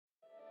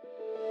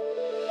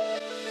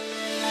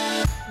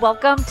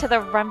Welcome to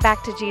the Run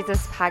Back to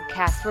Jesus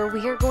podcast, where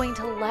we are going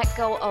to let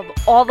go of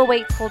all the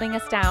weights holding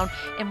us down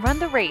and run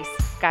the race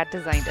God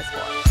designed us for.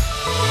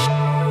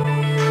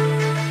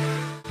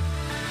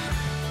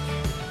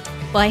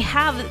 Well, I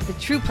have the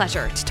true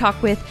pleasure to talk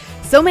with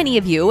so many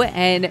of you,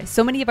 and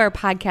so many of our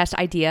podcast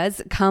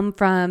ideas come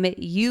from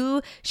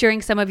you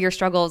sharing some of your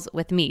struggles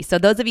with me. So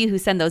those of you who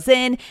send those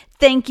in,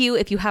 thank you.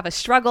 If you have a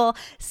struggle,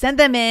 send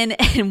them in.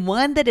 And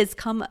one that has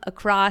come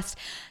across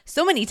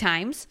so many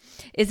times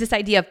is this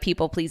idea of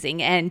people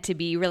pleasing. And to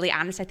be really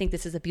honest, I think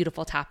this is a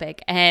beautiful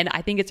topic, and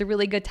I think it's a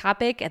really good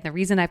topic. And the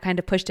reason I've kind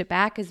of pushed it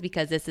back is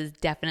because this is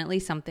definitely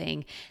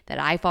something that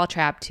I fall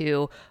trapped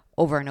to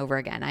over and over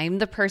again. I'm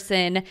the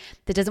person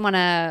that doesn't want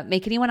to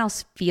make anyone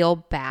else feel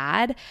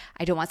bad.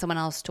 I don't want someone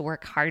else to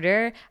work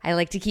harder. I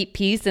like to keep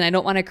peace, and I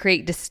don't want to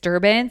create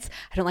disturbance.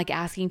 I don't like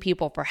asking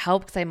people for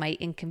help because I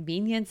might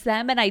inconvenience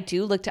them. And I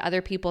do look to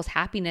other people's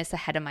happiness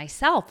ahead of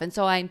myself. And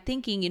so I'm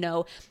thinking,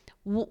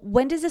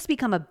 when does this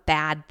become a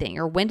bad thing,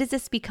 or when does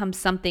this become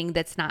something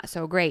that's not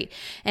so great?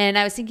 And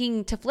I was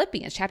thinking to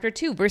Philippians chapter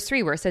 2, verse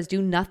 3, where it says,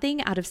 "Do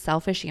nothing out of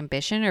selfish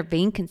ambition or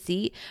vain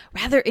conceit,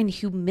 rather in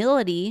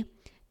humility,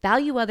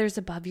 value others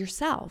above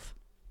yourself."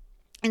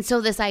 And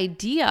so this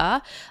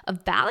idea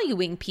of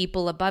valuing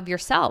people above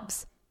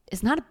yourselves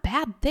is not a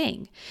bad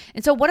thing.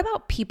 And so what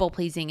about people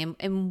pleasing,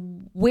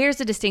 and where's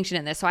the distinction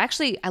in this? So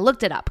I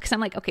looked it up because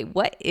I'm like, okay,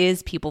 what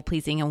is people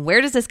pleasing, and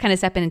where does this kind of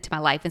step into my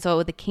life? And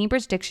so the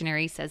Cambridge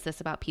Dictionary says this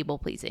about people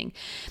pleasing.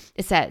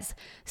 It says,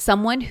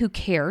 someone who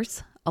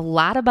cares a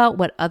lot about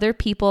what other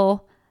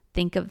people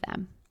think of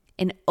them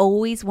and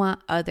always want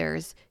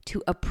others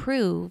to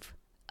approve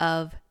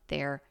of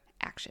their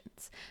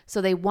actions. So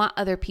they want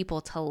other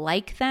people to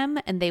like them,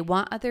 and they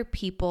want other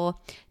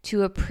people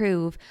to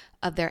approve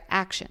of their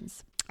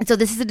actions. And so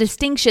this is a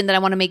distinction that I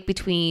want to make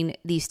between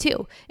these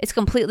two. It's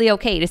completely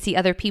okay to see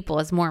other people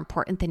as more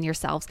important than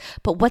yourselves,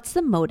 but what's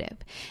the motive?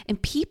 In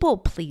people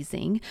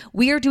pleasing,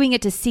 we are doing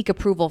it to seek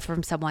approval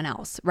from someone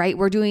else, right?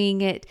 We're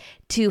doing it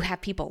to have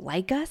people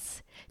like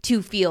us,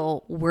 to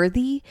feel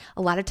worthy.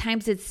 A lot of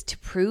times it's to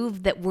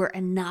prove that we're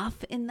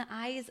enough in the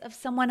eyes of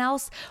someone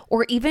else,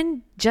 or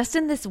even just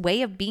in this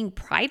way of being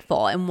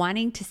prideful and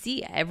wanting to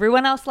see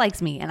everyone else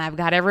likes me and I've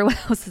got everyone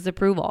else's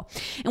approval.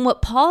 And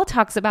what Paul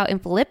talks about in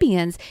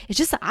Philippians is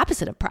just the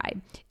opposite of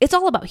pride. It's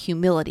all about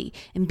humility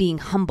and being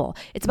humble.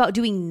 It's about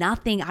doing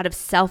nothing out of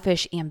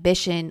selfish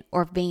ambition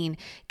or vain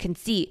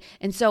conceit.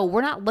 And so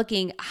we're not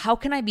looking, how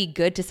can I be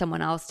good to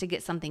someone else to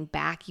get something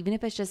back, even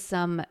if it's just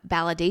some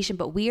validation,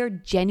 but we are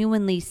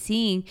genuinely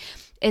seeing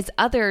is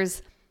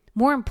others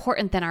more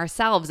important than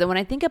ourselves. And when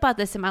I think about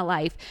this in my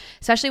life,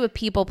 especially with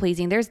people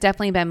pleasing, there's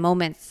definitely been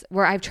moments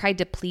where I've tried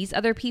to please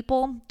other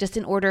people just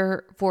in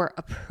order for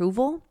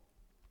approval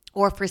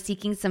or for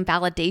seeking some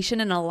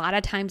validation. And a lot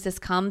of times this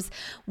comes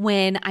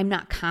when I'm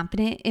not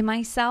confident in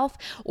myself,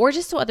 or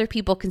just so other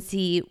people can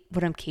see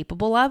what I'm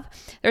capable of.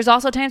 There's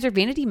also times where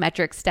vanity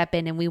metrics step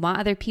in, and we want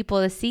other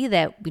people to see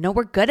that,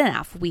 we're good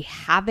enough. We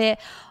have it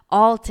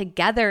all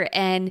together.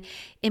 And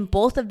in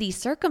both of these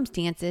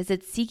circumstances,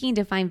 it's seeking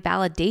to find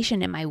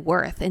validation in my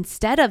worth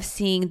instead of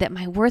seeing that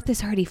my worth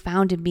is already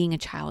found in being a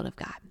child of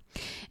God.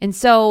 And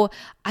so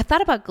I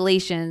thought about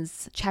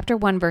Galatians chapter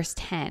 1, verse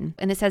 10,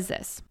 and it says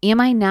this: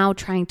 "Am I now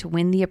trying to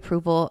win the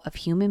approval of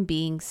human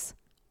beings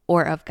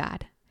or of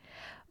God?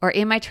 Or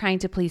am I trying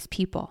to please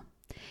people?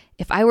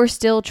 If I were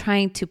still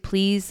trying to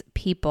please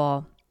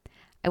people,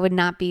 I would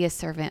not be a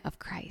servant of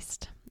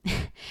Christ."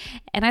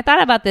 And I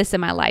thought about this in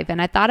my life,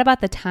 and I thought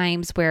about the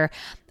times where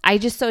I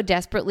just so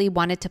desperately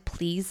wanted to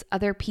please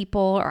other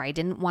people, or I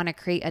didn't want to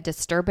create a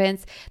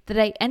disturbance, that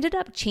I ended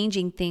up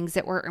changing things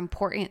that were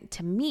important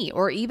to me,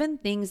 or even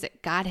things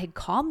that God had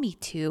called me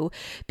to,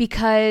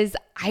 because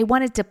I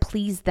wanted to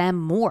please them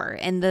more.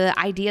 And the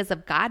ideas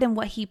of God and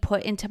what He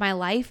put into my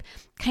life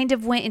kind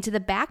of went into the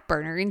back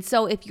burner. And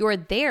so if you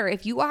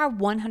are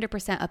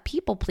 100% a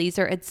people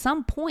pleaser, at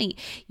some point,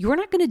 you're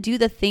not going to do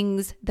the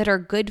things that are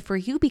good for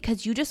you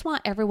because you just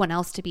want everyone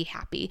else to be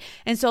happy.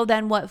 And so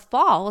then what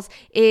falls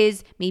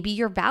is maybe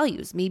your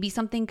values, maybe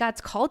something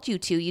God's called you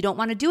to. You don't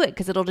want to do it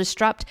because it'll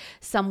disrupt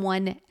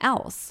someone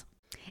else.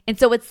 And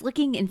so it's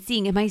looking and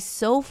seeing, am I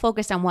so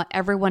focused on what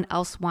everyone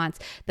else wants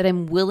that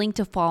I'm willing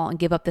to fall and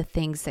give up the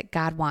things that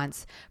God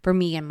wants for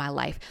me in my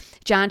life?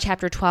 John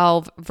chapter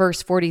 12,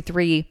 verse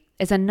 43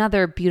 is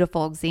another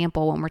beautiful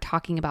example when we're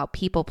talking about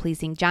people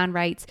pleasing. John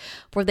writes,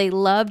 "For they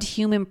loved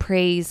human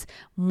praise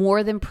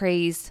more than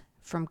praise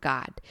from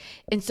God."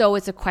 And so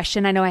it's a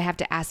question I know I have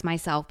to ask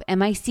myself.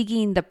 Am I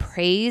seeking the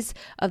praise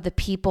of the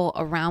people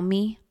around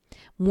me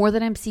more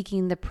than I'm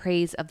seeking the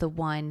praise of the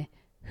one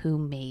who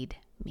made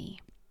me?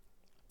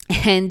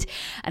 And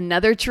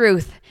another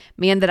truth,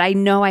 man, that I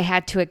know I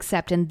had to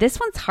accept, and this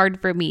one's hard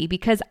for me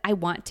because I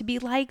want to be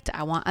liked.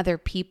 I want other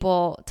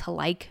people to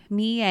like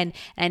me, and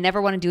I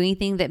never want to do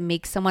anything that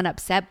makes someone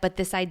upset. But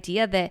this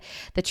idea that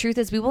the truth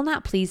is we will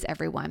not please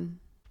everyone.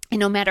 And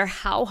no matter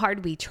how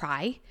hard we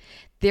try,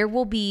 There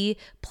will be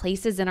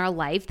places in our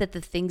life that the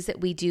things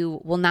that we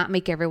do will not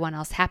make everyone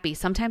else happy.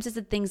 Sometimes it's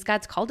the things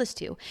God's called us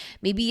to.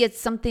 Maybe it's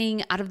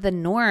something out of the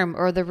norm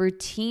or the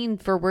routine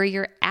for where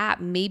you're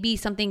at. Maybe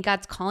something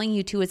God's calling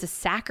you to is a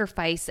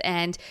sacrifice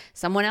and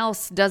someone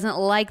else doesn't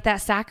like that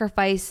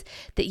sacrifice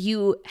that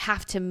you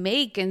have to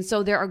make. And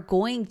so there are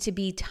going to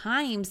be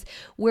times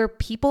where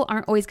people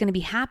aren't always going to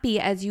be happy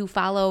as you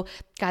follow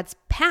God's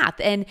path.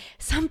 And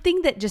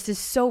something that just is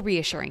so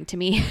reassuring to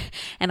me,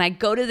 and I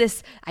go to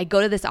this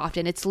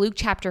often, it's Luke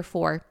chapter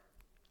 4.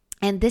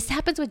 And this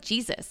happens with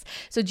Jesus.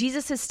 So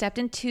Jesus has stepped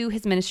into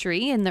his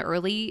ministry in the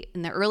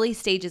early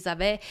stages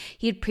of it.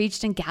 He had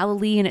preached in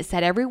Galilee, and it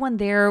said everyone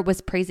there was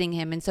praising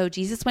him. And so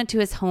Jesus went to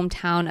his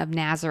hometown of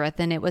Nazareth,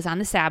 and it was on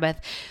the Sabbath.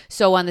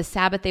 So on the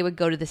Sabbath, they would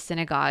go to the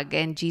synagogue,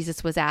 and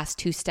Jesus was asked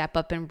to step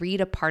up and read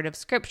a part of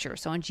scripture.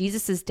 So in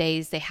Jesus's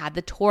days, they had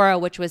the Torah,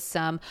 which was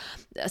some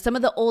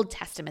of the Old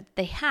Testament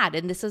they had,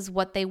 and this is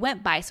what they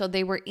went by. So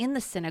they were in the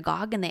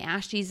synagogue, and they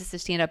asked Jesus to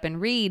stand up and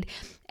read.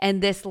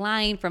 And this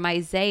line from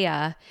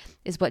Isaiah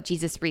is what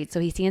Jesus reads. So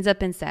he stands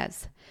up and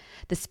says,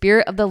 "The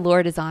Spirit of the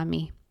Lord is on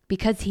me,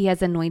 because he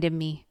has anointed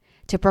me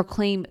to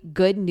proclaim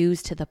good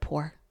news to the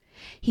poor.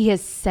 He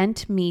has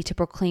sent me to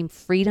proclaim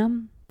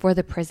freedom for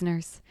the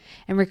prisoners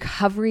and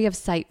recovery of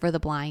sight for the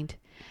blind,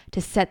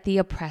 to set the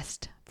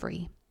oppressed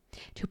free,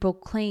 to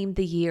proclaim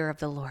the year of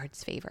the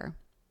Lord's favor."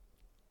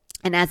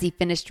 And as he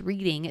finished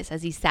reading, it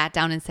says he sat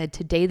down and said,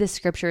 "Today the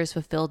scripture is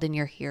fulfilled in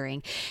your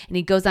hearing." And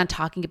he goes on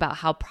talking about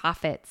how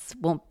prophets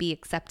won't be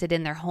accepted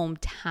in their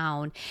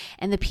hometown.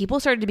 And the people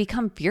started to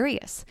become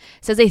furious.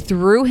 It says they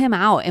threw him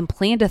out and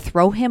planned to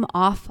throw him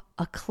off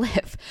a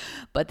cliff.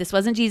 But this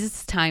wasn't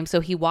Jesus' time, so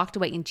he walked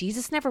away. And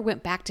Jesus never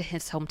went back to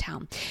his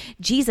hometown.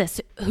 Jesus,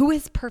 who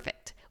is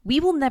perfect, we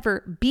will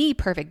never be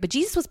perfect, but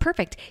Jesus was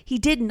perfect. He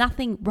did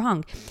nothing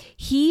wrong.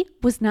 He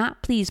was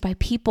not pleased by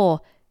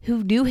people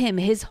who knew him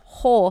his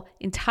whole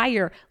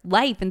entire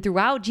life. And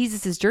throughout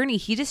Jesus's journey,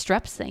 he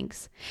disrupts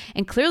things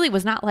and clearly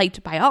was not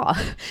liked by all.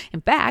 In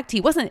fact, he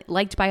wasn't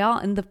liked by all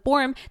in the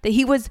form that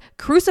he was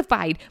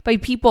crucified by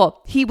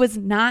people. He was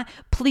not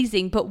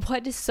pleasing. But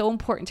what is so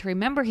important to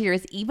remember here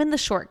is even the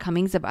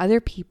shortcomings of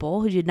other people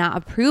who did not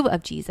approve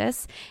of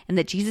Jesus and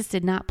that Jesus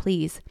did not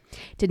please,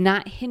 did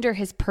not hinder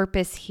his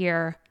purpose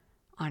here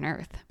on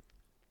earth.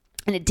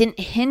 And it didn't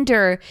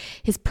hinder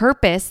his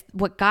purpose,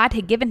 what God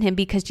had given him,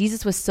 because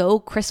Jesus was so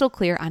crystal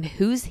clear on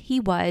whose he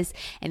was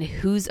and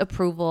whose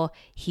approval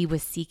he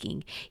was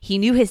seeking. He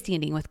knew his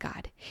standing with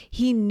God.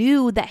 He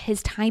knew that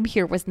his time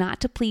here was not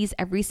to please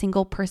every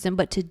single person,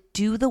 but to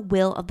do the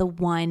will of the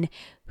one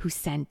who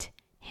sent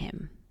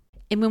him.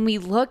 And when we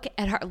look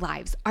at our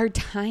lives, our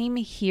time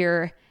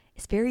here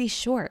is very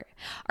short.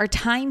 Our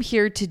time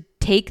here to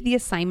take the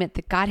assignment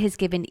that God has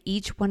given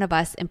each one of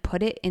us and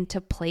put it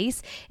into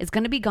place is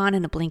going to be gone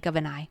in a blink of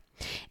an eye.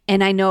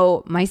 And I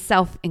know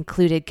myself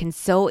included can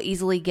so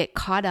easily get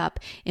caught up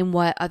in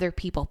what other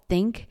people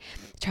think,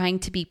 trying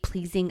to be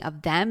pleasing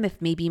of them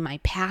if maybe my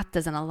path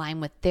doesn't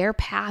align with their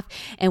path.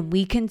 And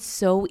we can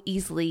so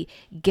easily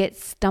get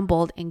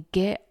stumbled and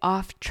get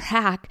off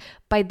track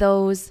by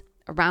those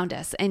around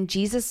us. And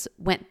Jesus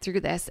went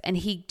through this, and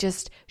he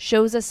just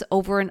shows us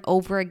over and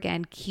over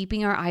again,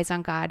 keeping our eyes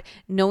on God,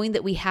 knowing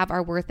that we have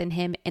our worth in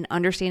him, and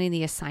understanding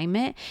the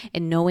assignment,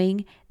 and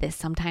knowing that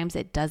sometimes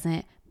it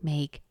doesn't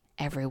make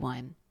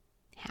everyone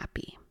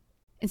happy.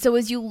 And so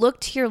as you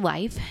look to your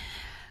life,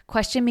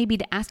 question maybe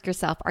to ask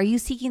yourself, are you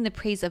seeking the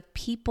praise of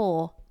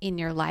people in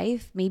your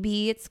life?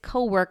 Maybe it's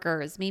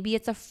coworkers, maybe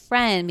it's a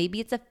friend,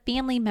 maybe it's a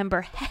family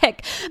member,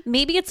 heck,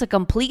 maybe it's a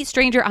complete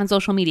stranger on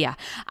social media.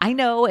 I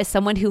know as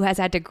someone who has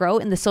had to grow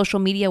in the social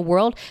media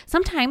world,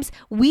 sometimes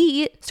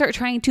we start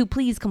trying to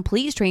please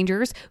complete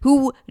strangers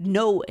who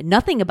know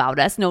nothing about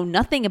us, know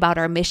nothing about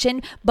our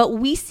mission, but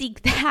we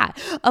seek that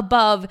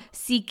above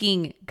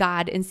seeking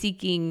God and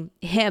seeking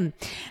him.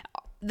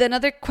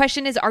 Another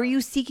question is, are you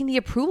seeking the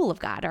approval of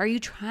God? Are you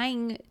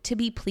trying to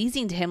be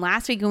pleasing to him?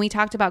 Last week when we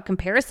talked about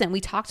comparison,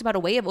 we talked about a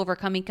way of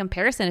overcoming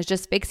comparison is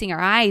just fixing our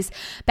eyes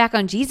back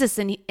on Jesus.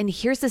 And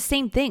here's the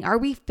same thing. Are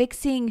we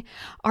fixing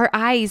our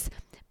eyes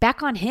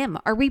back on him?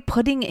 Are we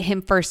putting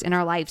him first in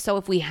our life? So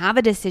if we have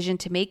a decision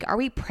to make, are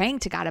we praying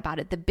to God about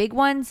it? The big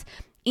ones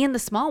and the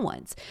small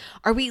ones.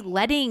 Are we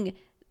letting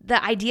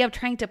the idea of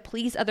trying to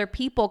please other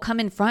people come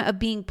in front of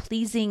being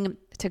pleasing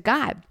to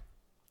God?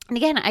 And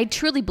again, I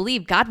truly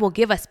believe God will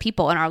give us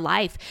people in our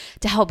life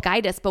to help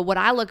guide us. But what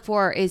I look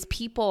for is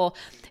people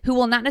who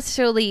will not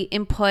necessarily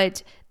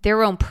input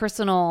their own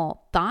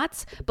personal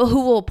thoughts, but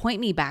who will point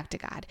me back to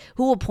God,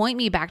 who will point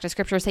me back to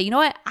scripture and say, you know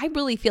what? I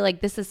really feel like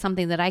this is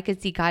something that I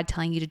could see God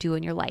telling you to do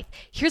in your life.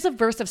 Here's a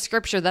verse of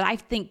scripture that I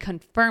think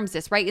confirms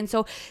this, right? And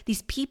so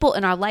these people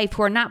in our life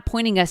who are not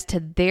pointing us to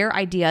their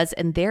ideas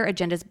and their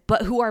agendas,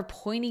 but who are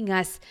pointing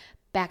us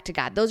back to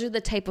God. Those are the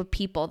type of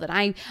people that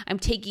I'm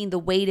taking the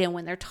weight in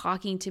when they're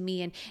talking to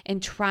me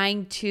and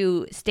trying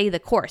to stay the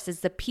course. It's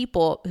the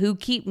people who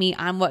keep me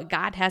on what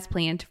God has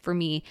planned for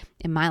me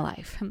in my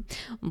life.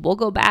 We'll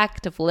go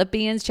back to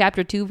Philippians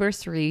chapter 2, verse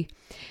 3.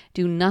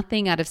 Do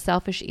nothing out of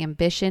selfish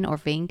ambition or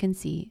vain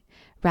conceit.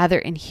 Rather,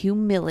 in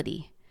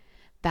humility,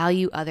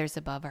 value others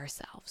above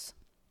ourselves.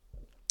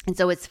 And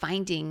so it's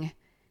finding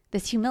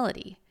this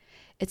humility.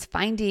 It's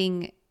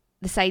finding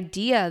this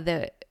idea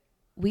that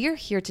we are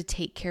here to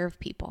take care of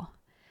people,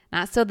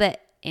 not so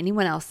that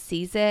anyone else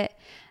sees it,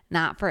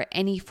 not for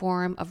any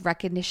form of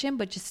recognition,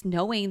 but just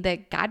knowing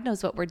that God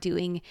knows what we're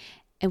doing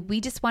and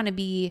we just want to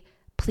be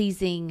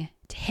pleasing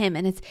to Him.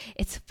 And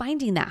it's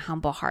finding that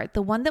humble heart,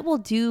 the one that will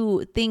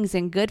do things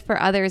and good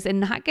for others and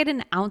not get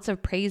an ounce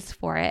of praise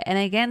for it. And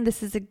again,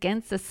 this is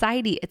against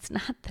society. It's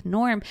not the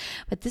norm,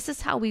 but this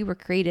is how we were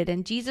created.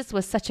 And Jesus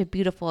was such a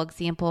beautiful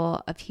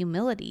example of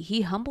humility.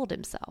 He humbled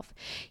Himself.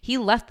 He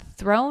left the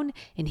throne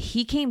and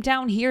He came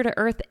down here to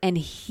earth, and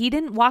He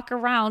didn't walk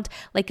around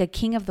like a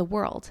king of the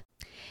world.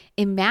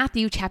 In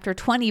Matthew chapter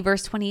 20,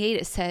 verse 28,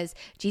 it says,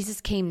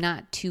 Jesus came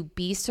not to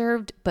be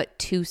served, but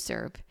to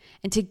serve,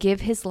 and to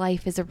give His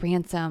life as a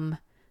ransom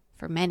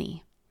for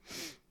many.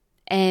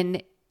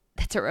 And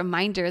that's a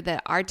reminder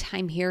that our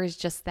time here is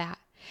just that.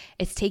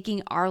 It's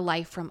taking our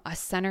life from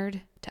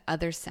us-centered to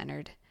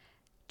others-centered,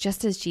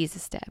 just as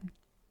Jesus did.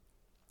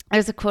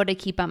 There's a quote I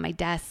keep on my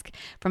desk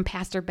from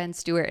Pastor Ben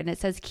Stewart, and it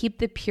says, keep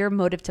the pure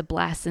motive to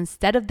bless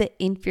instead of the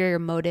inferior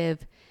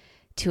motive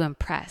to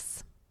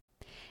impress.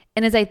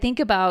 And as I think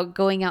about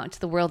going out into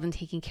the world and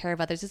taking care of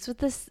others, it's with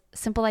this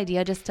simple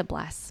idea just to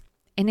bless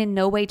and in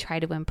no way try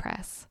to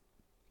impress.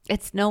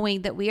 It's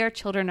knowing that we are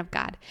children of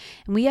God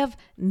and we have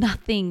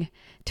nothing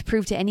to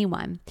prove to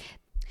anyone.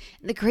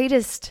 The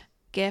greatest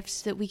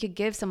gift that we could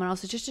give someone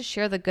else is just to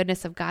share the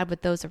goodness of God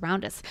with those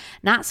around us,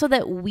 not so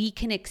that we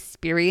can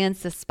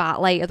experience the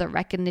spotlight or the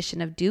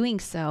recognition of doing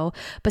so,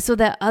 but so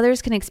that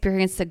others can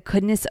experience the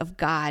goodness of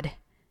God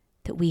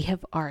that we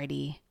have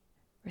already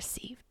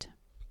received.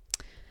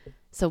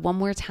 So one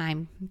more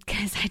time,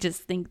 because I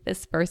just think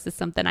this verse is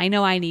something I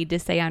know I need to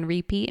say on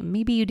repeat, and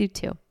maybe you do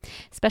too,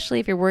 especially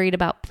if you're worried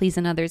about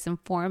pleasing others in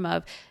form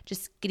of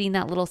just getting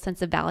that little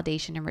sense of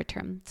validation in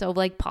return. So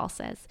like Paul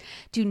says,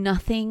 do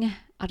nothing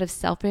out of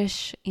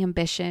selfish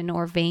ambition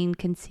or vain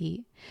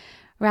conceit.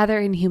 Rather,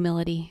 in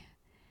humility,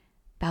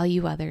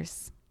 value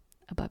others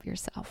above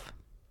yourself.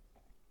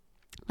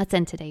 Let's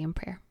end today in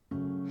prayer.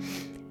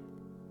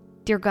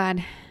 Dear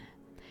God,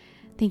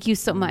 thank you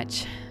so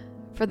much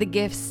for the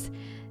gifts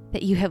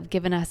that you have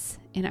given us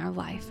in our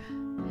life.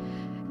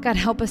 God,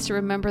 help us to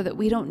remember that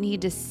we don't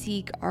need to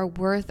seek our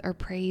worth or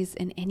praise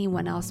in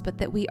anyone else, but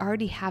that we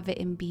already have it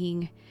in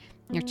being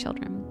your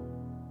children.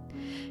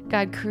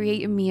 God,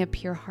 create in me a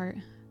pure heart,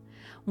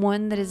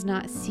 one that is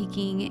not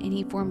seeking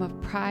any form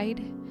of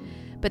pride,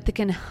 but that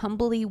can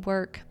humbly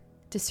work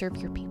to serve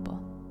your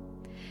people.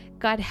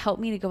 God, help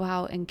me to go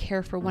out and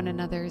care for one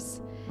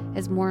another's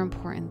as more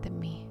important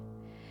than me,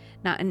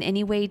 not in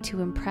any way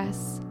to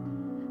impress,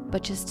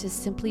 but just to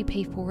simply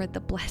pay forward the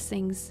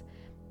blessings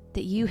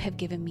that you have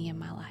given me in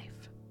my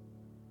life.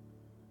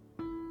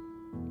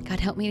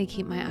 God, help me to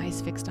keep my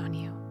eyes fixed on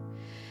you.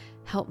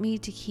 Help me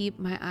to keep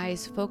my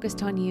eyes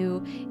focused on you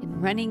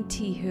and running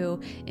to you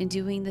and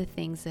doing the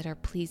things that are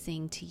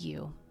pleasing to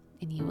you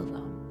and you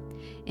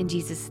alone. In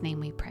Jesus' name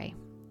we pray.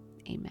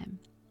 Amen.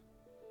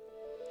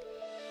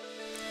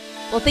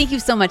 Well, thank you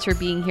so much for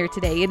being here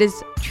today. It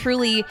is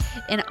truly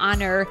an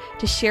honor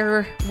to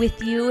share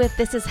with you. If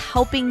this is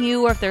helping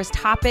you or if there's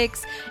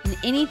topics and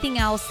anything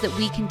else that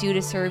we can do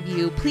to serve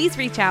you, please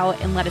reach out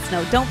and let us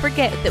know. Don't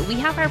forget that we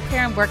have our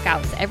prayer and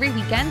workouts every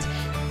weekend.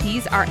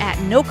 These are at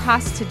no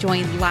cost to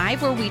join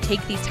live, where we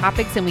take these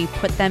topics and we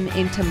put them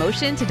into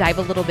motion to dive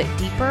a little bit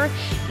deeper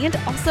and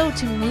also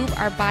to move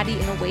our body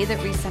in a way that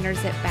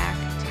recenters it back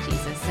to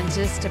Jesus, and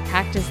just to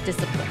practice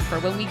discipline for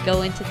when we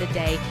go into the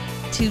day,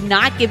 to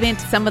not give in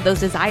to some of those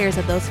desires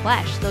of those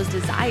flesh, those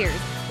desires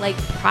like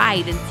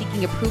pride and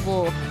seeking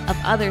approval of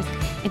others,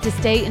 and to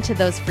stay into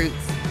those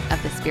fruits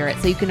of the Spirit.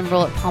 So you can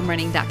enroll at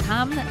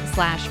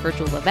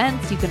palmrunning.com/virtual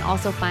events. You can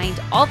also find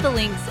all the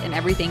links and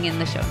everything in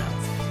the show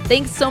notes.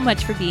 Thanks so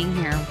much for being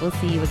here. We'll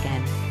see you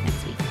again